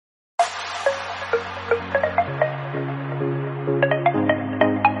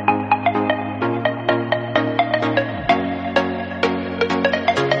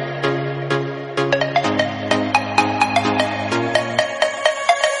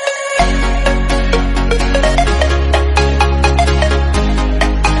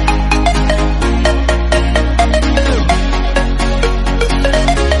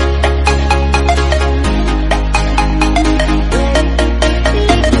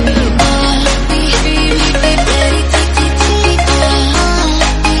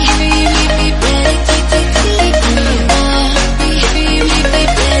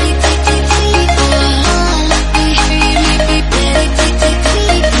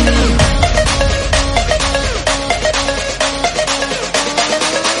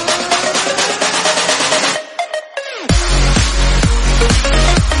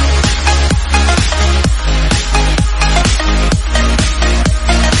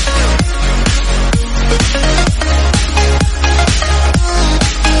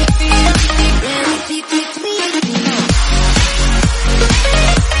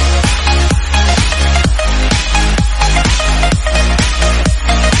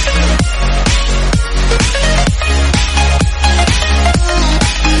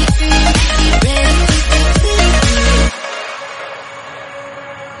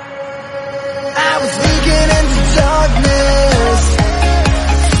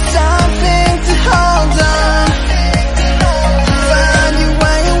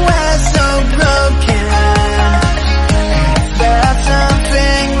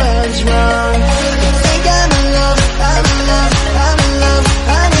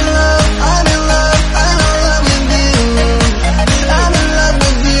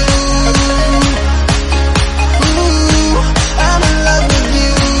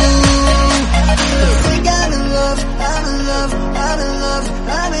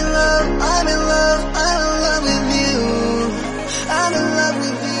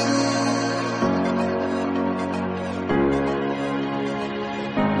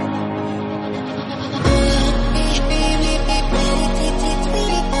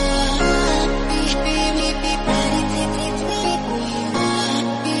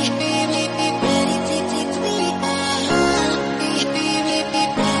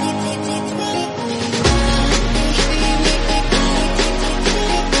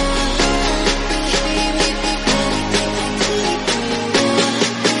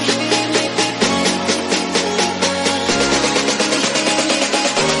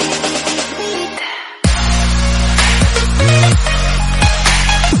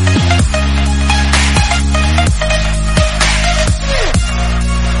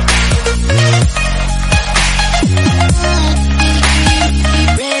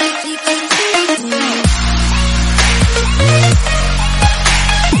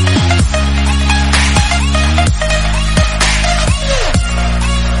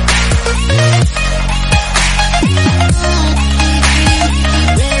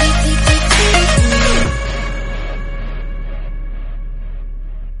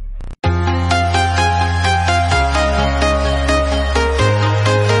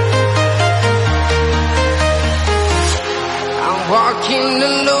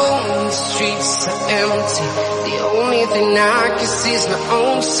chase my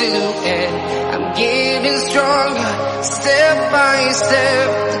own silhouette. I'm getting stronger, step by step.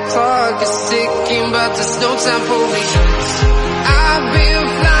 The clock is ticking, but there's no time for regrets. I've been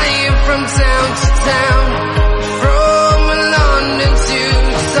flying from town to town, from London to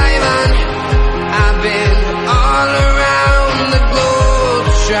Taiwan. I've been all around the globe,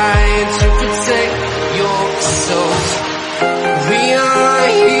 trying to protect your soul. We are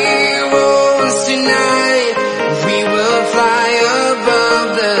heroes tonight. We will fly above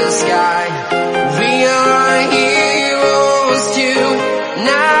the sky. We are heroes tonight.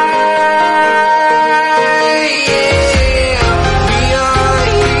 Yeah. We are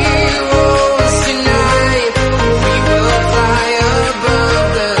heroes tonight. We will fly above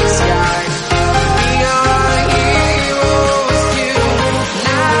the sky. We are heroes tonight.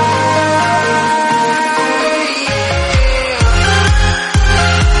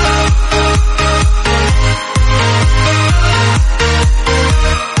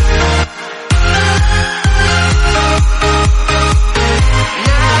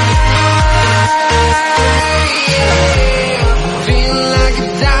 Feel like a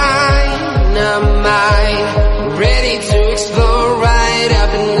dynamite, ready to explode right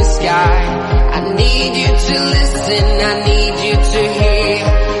up in the sky. I need you to listen